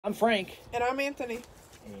I'm Frank. And I'm Anthony.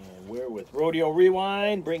 And we're with Rodeo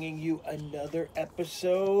Rewind, bringing you another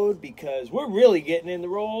episode because we're really getting on the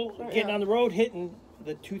road, hitting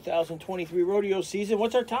the 2023 rodeo season.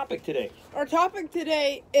 What's our topic today? Our topic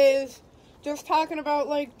today is just talking about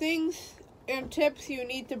like things and tips you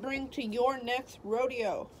need to bring to your next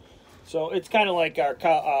rodeo. So it's kind of like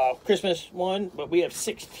our Christmas one, but we have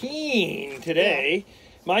 16 today. Yeah.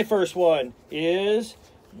 My first one is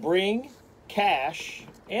bring cash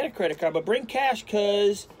and a credit card, but bring cash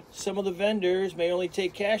because some of the vendors may only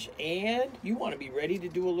take cash, and you want to be ready to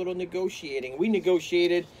do a little negotiating. We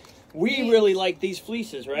negotiated. We really like these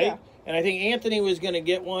fleeces, right? Yeah. And I think Anthony was going to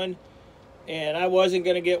get one, and I wasn't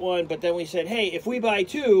going to get one, but then we said, hey, if we buy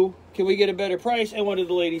two, can we get a better price? And what did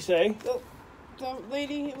the lady say? The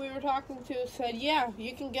lady we were talking to said, yeah,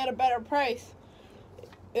 you can get a better price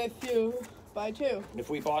if you buy two. If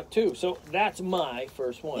we bought two. So that's my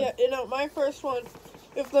first one. Yeah, my first one.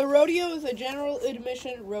 If the rodeo is a general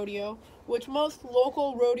admission rodeo, which most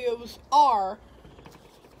local rodeos are,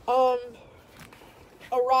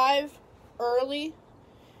 arrive early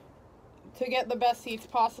to get the best seats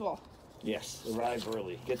possible. Yes, arrive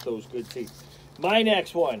early. Get those good seats. My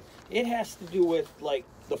next one, it has to do with, like,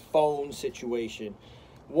 the phone situation.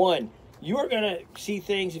 One, you are going to see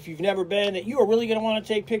things, if you've never been, that you are really going to want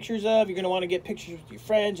to take pictures of. You're going to want to get pictures with your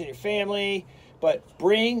friends and your family. But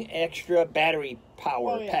bring extra battery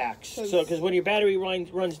power packs. Because when your battery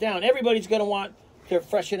runs down, everybody's going to want to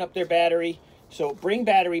freshen up their battery. So bring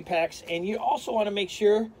battery packs. And you also want to make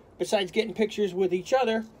sure, besides getting pictures with each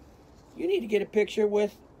other, you need to get a picture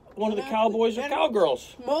with one of the cowboys or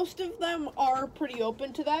cowgirls. Most of them are pretty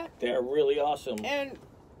open to that. They're really awesome. And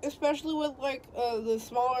especially with like the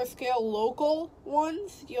smaller scale local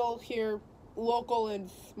ones, you'll hear local and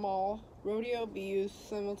small rodeo be used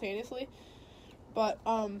simultaneously. But,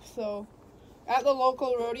 so, at the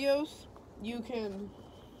local rodeos, you can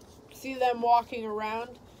see them walking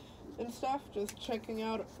around and stuff, just checking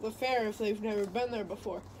out the fair if they've never been there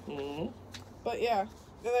before. Mm-hmm. But, yeah.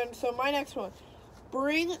 And then, so my next one.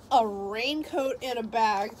 Bring a raincoat in a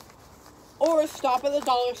bag, or stop at the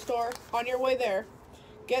dollar store on your way there.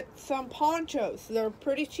 Get some ponchos. They're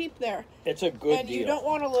pretty cheap there. It's a good deal. And you don't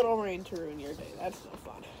want a little rain to ruin your day. That's no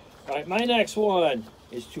fun. All right, my next one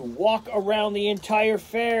is to walk around the entire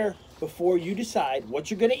fair before you decide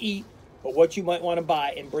what you're going to eat or what you might want to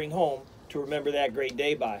buy and bring home to remember that great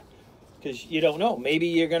day by. Because you don't know. Maybe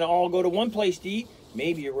you're going to all go to one place to eat.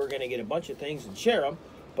 Maybe we're going to get a bunch of things and share them.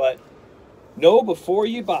 But know before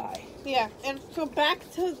you buy. Yeah, and so back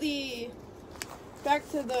to the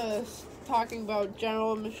talking about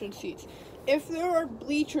general admission seats. If there are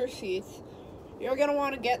bleacher seats, you're going to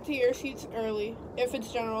want to get to your seats early if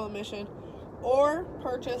it's general admission, or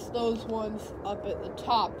purchase those ones up at the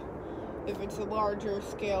top if it's a larger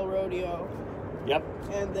scale rodeo. Yep.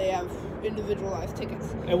 And they have individualized tickets.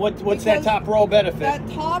 And what's that top row benefit? That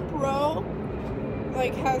top row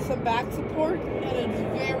like has some back support and it's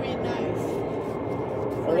very nice.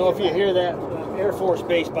 I don't know if you hear that. Air Force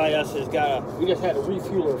Base by us we just had a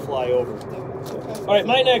refueler fly over. All right,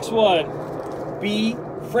 my next one. Be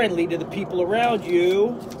friendly to the people around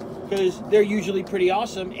you because they're usually pretty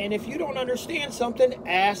awesome. And if you don't understand something,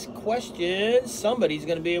 ask questions. Somebody's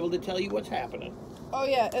going to be able to tell you what's happening. Oh,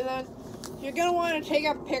 yeah. And then you're going to want to take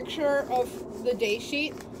a picture of the day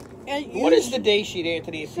sheet. And what is the day sheet,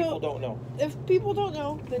 Anthony, if people don't know? If people don't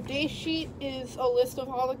know, the day sheet is a list of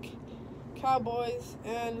all the cowboys,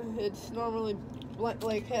 and it's normally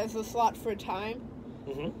like has a slot for time.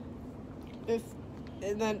 Mm-hmm.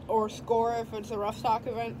 Or score if it's a rough stock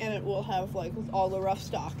event, and it will have like all the rough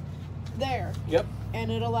stock there. Yep.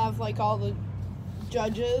 And it'll have like all the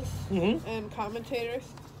judges mm-hmm. and commentators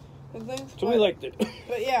and things. So we liked it.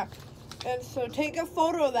 But yeah. And so take a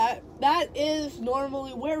photo of that. That is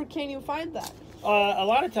normally, where can you find that? A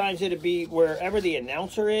lot of times it'd be wherever the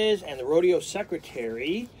announcer is and the rodeo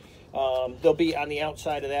secretary. They'll be on the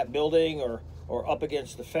outside of that building or up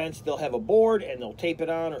against the fence. They'll have a board and they'll tape it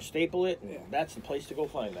on or staple it. And that's the place to go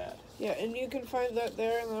find that. Yeah, and you can find that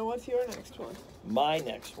there. And then what's your next one? My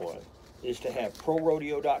next one is to have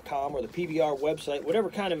prorodeo.com or the PBR website, whatever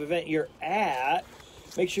kind of event you're at.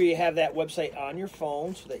 Make sure you have that website on your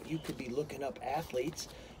phone so that you could be looking up athletes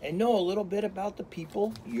and know a little bit about the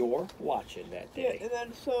people you're watching that day. Yeah, and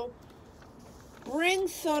then so bring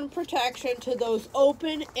sun protection to those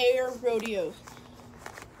open air rodeos.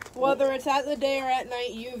 Whether it's at the day or at night,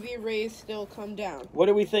 UV rays still come down. What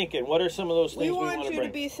are we thinking? What are some of those things we want to bring? We want you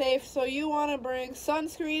to be safe, so you want to bring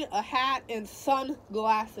sunscreen, a hat, and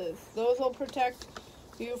sunglasses. Those will protect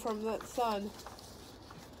you from that sun.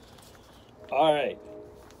 All right.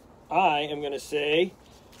 I am going to say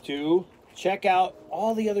to check out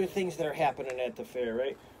all the other things that are happening at the fair,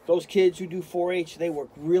 right? Those kids who do 4-H, they work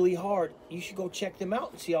really hard. You should go check them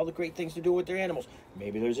out and see all the great things to do with their animals.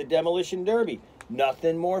 Maybe there's a demolition derby.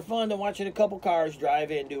 Nothing more fun than watching a couple cars drive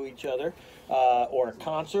into each other, or a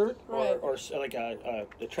concert, Right. or like a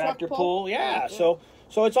tractor Truck pull. pull. Yeah, Yeah. so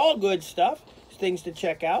it's all good stuff, things to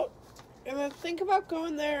check out. And then think about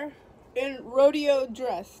going there in rodeo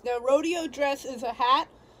dress. Now, rodeo dress is a hat,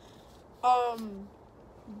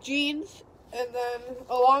 jeans, and then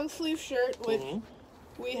a long sleeve shirt, which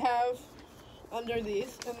we have under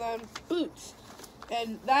these, and then boots.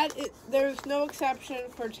 And there's no exception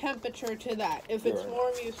for temperature to that. If it's Right.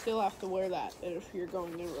 warm, you still have to wear that if you're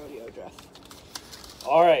going in rodeo dress.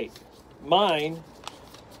 All right, mine,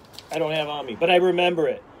 I don't have on me, but I remember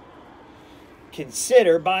it.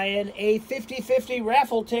 Consider buying a 50-50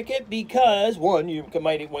 raffle ticket because, one, you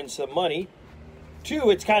might win some money. Two,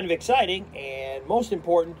 it's kind of exciting. And most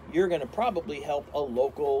important, you're going to probably help a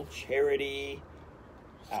local charity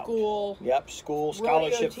out. School. Yep, school,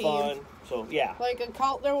 scholarship team. fund. So, yeah. Like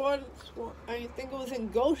there was, I think it was in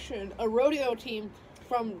Goshen, a rodeo team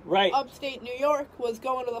from Right. upstate New York was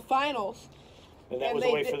going to the finals. And that was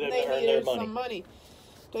a way for them to earn their needed money. some money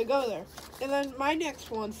to go there. And then my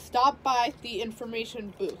next one, stop by the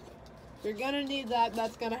information booth. You're going to need that.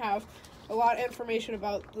 That's going to have a lot of information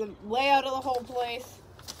about the layout of the whole place.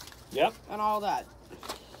 Yep. And all that.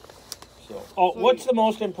 So, So what's the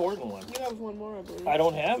most important one? You have one more, I believe. I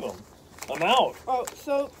don't have them. I'm out. Oh,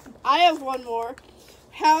 so I have one more.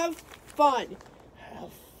 Have fun.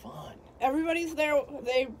 Have fun. Everybody's there.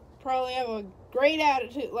 They probably have a great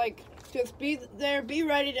attitude. Like, just be there. Be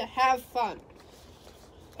ready to have fun.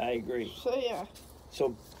 I agree. So, yeah.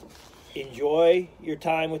 So enjoy your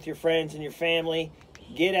time with your friends and your family.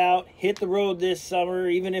 Get out, hit the road this summer,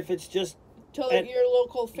 even if it's just To your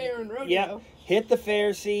local fair and rodeo. yeah, hit the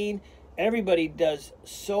fair scene. Everybody does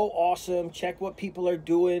so awesome. Check what people are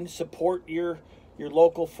doing. Support your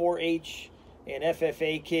local 4-H and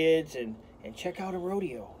FFA kids, and check out a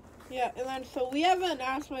rodeo. Yeah, and then so we have an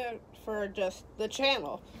announcement for just the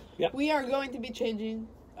channel. Yep. We are going to be changing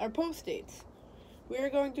our post dates. We are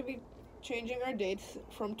going to be changing our dates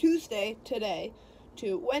from Tuesday, today,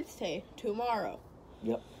 to Wednesday, tomorrow.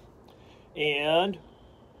 Yep. And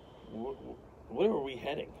where are we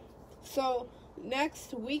heading? So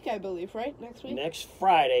next week, I believe, right? Next week? Next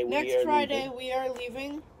Friday We are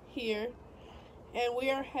leaving here, and we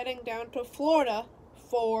are heading down to Florida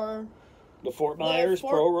for the Fort Myers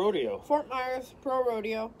Pro Rodeo. Fort Myers Pro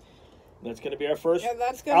Rodeo. That's going to be our first And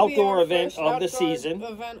that's going to be outdoor our event first of the outdoor season.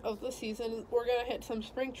 Event of the season. We're going to hit some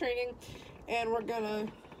spring training, and we're going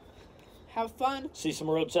to have fun. See some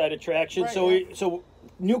roadside attractions. Right, So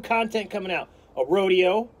new content coming out. A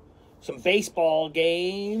rodeo, some baseball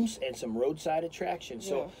games, and some roadside attractions.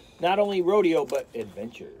 So not only rodeo, but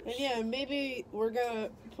adventures. And yeah, maybe we're going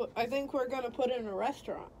to put, I think we're going to put in a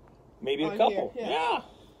restaurant. Maybe a on couple. here, Yeah.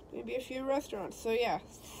 Maybe a few restaurants. So yeah,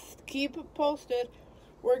 keep it posted.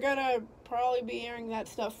 We're going to probably be airing that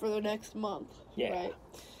stuff for the next month. Yeah. Right?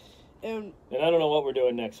 And I don't know what we're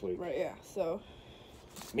doing next week. right, yeah. So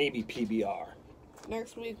Maybe PBR.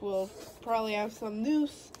 next week we'll probably have some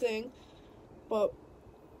news thing, but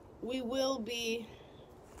we will be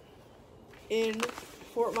in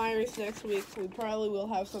Fort Myers next week. We probably will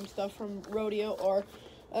have some stuff from rodeo or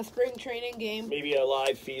a spring training game. Maybe a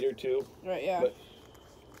live feed or two. Right, yeah. But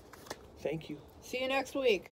thank you. See you next week.